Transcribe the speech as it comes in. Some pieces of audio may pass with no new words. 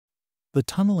The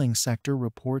tunneling sector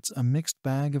reports a mixed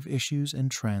bag of issues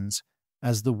and trends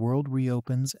as the world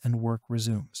reopens and work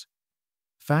resumes.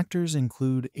 Factors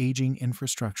include aging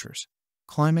infrastructures,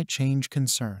 climate change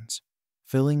concerns,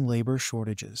 filling labor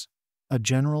shortages, a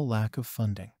general lack of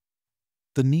funding,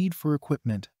 the need for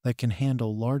equipment that can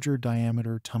handle larger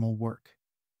diameter tunnel work,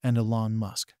 and Elon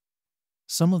Musk.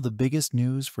 Some of the biggest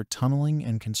news for tunneling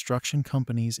and construction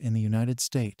companies in the United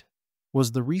States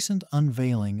was the recent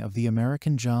unveiling of the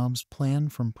American Jobs Plan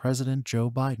from President Joe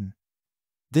Biden.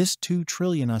 This $2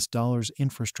 trillion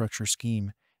infrastructure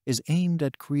scheme is aimed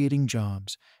at creating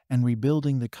jobs and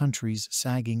rebuilding the country's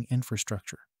sagging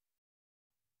infrastructure.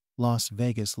 Las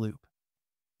Vegas Loop.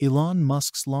 Elon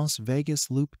Musk's Las Vegas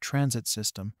Loop transit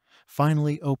system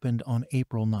finally opened on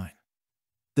April 9.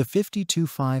 The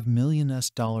 $52.5 million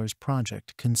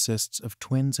project consists of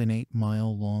twins and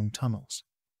 8-mile-long tunnels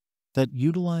that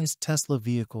utilize Tesla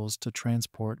vehicles to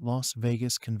transport Las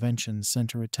Vegas Convention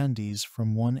Center attendees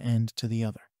from one end to the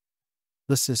other.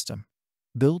 The system,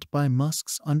 built by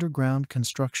Musk's underground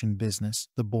construction business,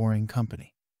 the Boring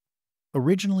Company,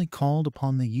 originally called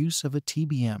upon the use of a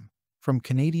TBM from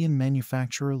Canadian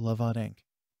manufacturer Leavitt Inc.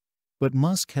 But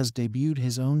Musk has debuted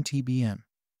his own TBM,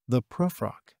 the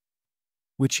Prufrock,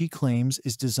 which he claims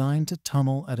is designed to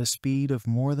tunnel at a speed of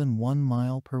more than 1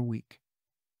 mile per week.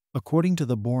 According to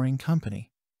the Boring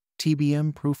Company,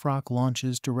 TBM Prufrock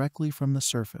launches directly from the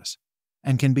surface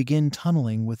and can begin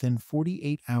tunneling within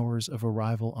 48 hours of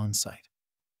arrival on site.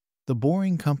 The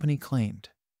Boring Company claimed,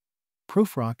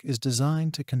 Prufrock is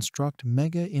designed to construct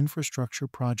mega infrastructure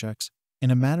projects in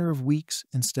a matter of weeks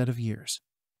instead of years.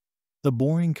 The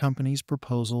Boring Company's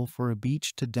proposal for a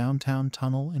beach-to-downtown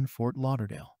tunnel in Fort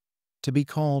Lauderdale, to be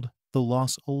called the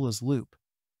Los Olas Loop,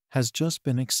 has just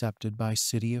been accepted by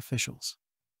city officials.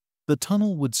 The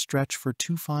tunnel would stretch for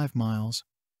 25 miles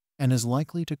and is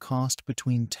likely to cost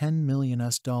between $10 million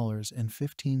and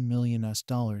 $15 million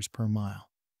per mile,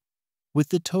 with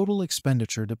the total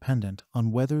expenditure dependent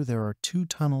on whether there are 2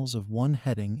 tunnels of one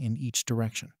heading in each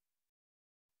direction.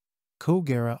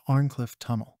 Kogarah-Arncliffe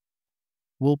Tunnel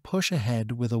will push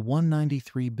ahead with a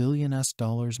 $193 billion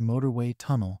motorway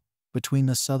tunnel between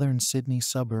the southern Sydney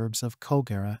suburbs of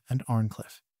Kogarah and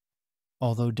Arncliffe,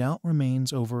 although doubt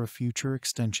remains over a future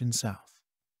extension south.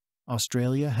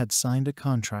 Australia had signed a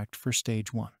contract for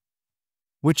Stage 1,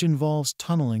 which involves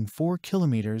tunneling 4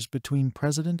 kilometers between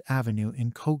President Avenue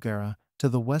in Kogarah to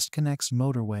the WestConnex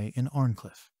motorway in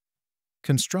Arncliffe.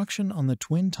 Construction on the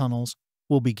twin tunnels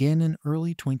will begin in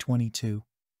early 2022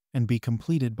 and be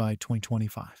completed by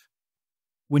 2025.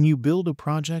 When you build a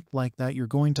project like that, you're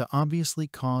going to obviously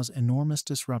cause enormous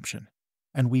disruption,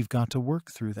 and we've got to work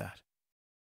through that.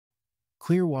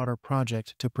 Clearwater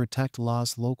Project to protect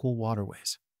Los local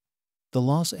waterways. The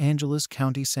Los Angeles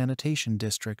County Sanitation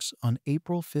Districts on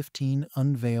April 15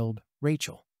 unveiled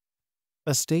Rachel,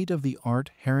 a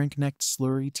state-of-the-art Herrenknecht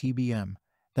slurry TBM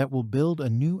that will build a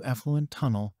new effluent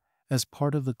tunnel as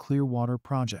part of the Clearwater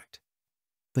Project.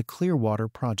 The Clearwater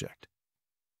Project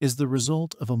is the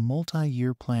result of a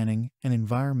multi-year planning and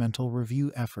environmental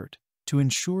review effort to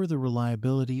ensure the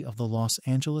reliability of the Los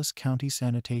Angeles County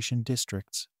Sanitation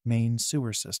District's main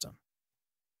sewer system,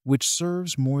 which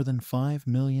serves more than 5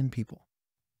 million people.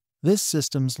 This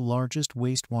system's largest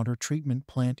wastewater treatment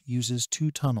plant uses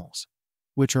 2 tunnels,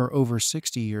 which are over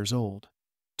 60 years old,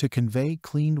 to convey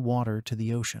cleaned water to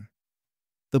the ocean.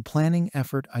 The planning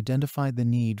effort identified the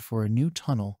need for a new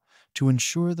tunnel to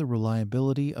ensure the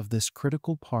reliability of this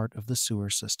critical part of the sewer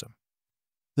system.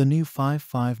 The new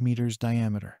 5 meters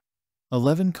diameter,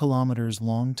 11 kilometers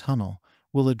long tunnel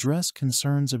will address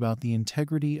concerns about the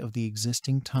integrity of the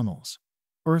existing tunnels,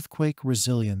 earthquake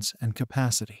resilience and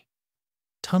capacity.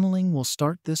 Tunneling will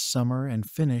start this summer and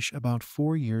finish about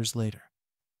 4 years later.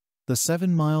 The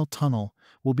 7-mile tunnel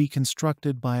will be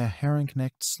constructed by a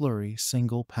Herrenknecht slurry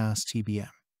single-pass TBM,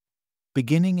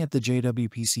 beginning at the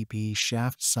JWPCP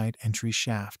shaft site entry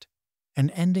shaft and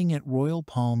ending at Royal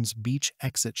Palms Beach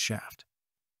exit shaft,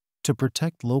 to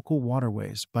protect local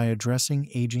waterways by addressing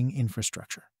aging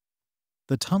infrastructure.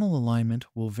 The tunnel alignment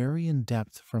will vary in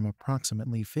depth from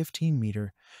approximately 15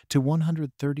 meter to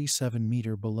 137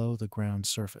 meter below the ground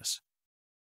surface.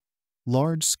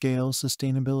 Large-scale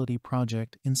sustainability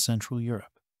project in Central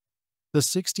Europe. The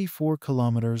 64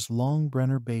 kilometers long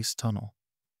Brenner Base Tunnel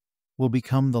will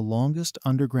become the longest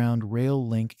underground rail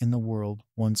link in the world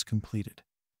once completed.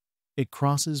 It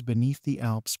crosses beneath the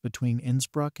Alps between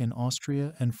Innsbruck in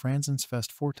Austria and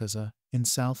Franzensfest-Forteza in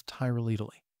South Tyrol,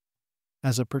 Italy,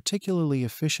 as a particularly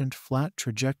efficient flat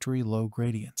trajectory low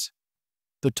gradients.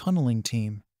 The tunneling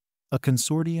team, a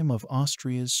consortium of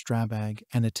Austria's Strabag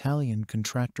and Italian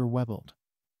contractor Webold,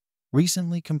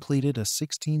 recently completed a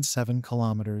 16.7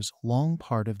 kilometers long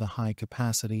part of the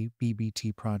high-capacity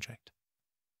BBT project.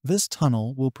 This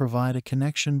tunnel will provide a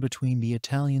connection between the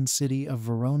Italian city of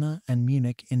Verona and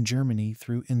Munich in Germany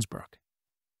through Innsbruck.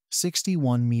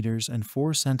 61 meters and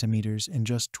 4 centimeters in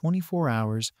just 24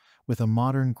 hours with a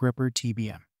modern gripper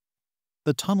TBM.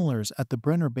 The tunnelers at the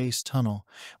Brenner Base Tunnel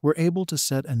were able to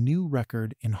set a new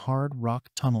record in hard rock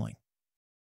tunneling.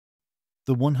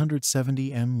 The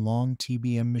 170 long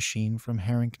TBM machine from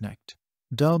Herrenknecht,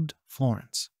 dubbed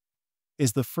Florence,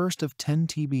 is the first of 10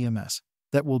 TBMs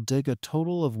that will dig a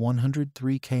total of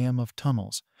 103 km of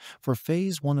tunnels for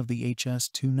Phase 1 of the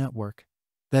HS2 network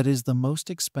that is the most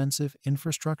expensive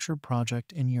infrastructure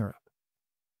project in Europe.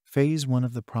 Phase 1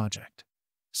 of the project,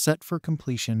 set for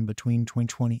completion between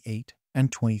 2028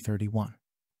 and 2031,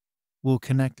 will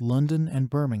connect London and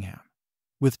Birmingham,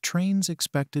 with trains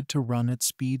expected to run at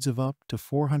speeds of up to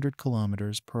 400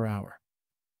 km per hour.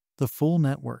 The full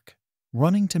network,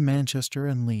 running to Manchester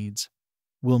and Leeds,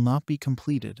 will not be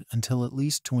completed until at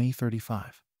least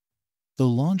 2035. The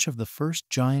launch of the first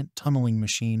giant tunneling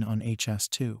machine on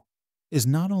HS2 is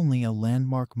not only a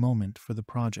landmark moment for the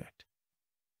project,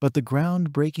 but the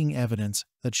groundbreaking evidence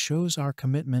that shows our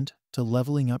commitment to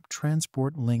leveling up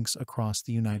transport links across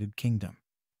the United Kingdom,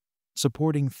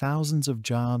 supporting thousands of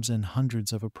jobs and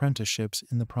hundreds of apprenticeships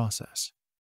in the process.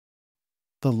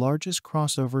 The largest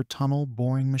crossover tunnel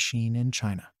boring machine in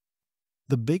China.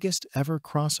 The biggest ever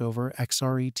crossover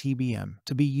XRE TBM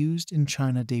to be used in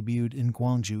China debuted in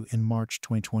Guangzhou in March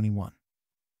 2021.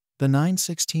 The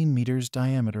 916 meters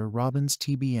diameter Robbins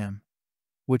TBM,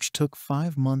 which took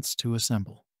 5 months to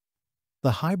assemble.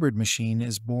 The hybrid machine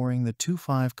is boring the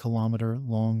 25 kilometer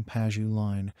long Paju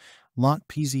line, Lot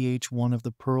PZH1 of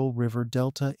the Pearl River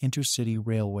Delta Intercity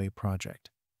Railway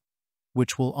Project,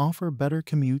 which will offer better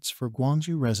commutes for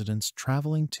Guangzhou residents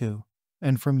traveling to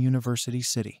and from University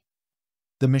City.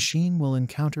 The machine will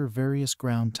encounter various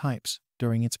ground types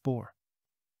during its bore,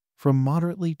 from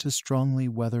moderately to strongly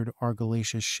weathered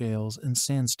argillaceous shales and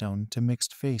sandstone to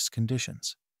mixed face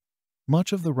conditions.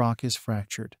 Much of the rock is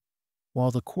fractured, while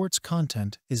the quartz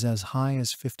content is as high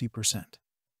as 50%.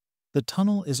 The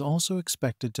tunnel is also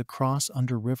expected to cross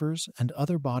under rivers and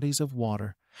other bodies of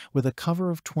water with a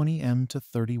cover of 20 m to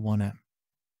 31 m.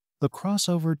 The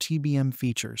crossover TBM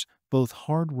features both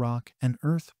hard rock and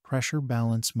earth pressure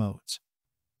balance modes,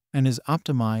 and is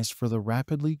optimized for the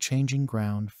rapidly changing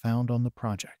ground found on the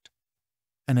project.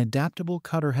 An adaptable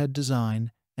cutterhead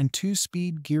design and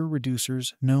 2-speed gear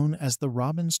reducers known as the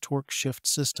Robbins torque shift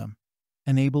system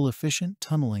enable efficient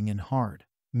tunneling in hard,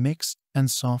 mixed, and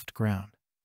soft ground.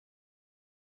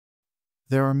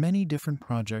 There are many different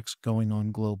projects going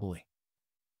on globally,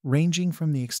 ranging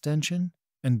from the extension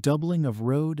and doubling of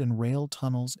road and rail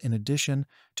tunnels in addition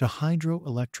to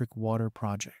hydroelectric water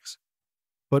projects.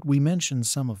 But we mentioned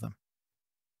some of them.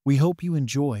 We hope you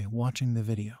enjoy watching the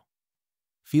video.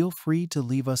 Feel free to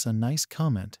leave us a nice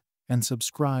comment and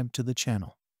subscribe to the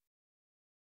channel.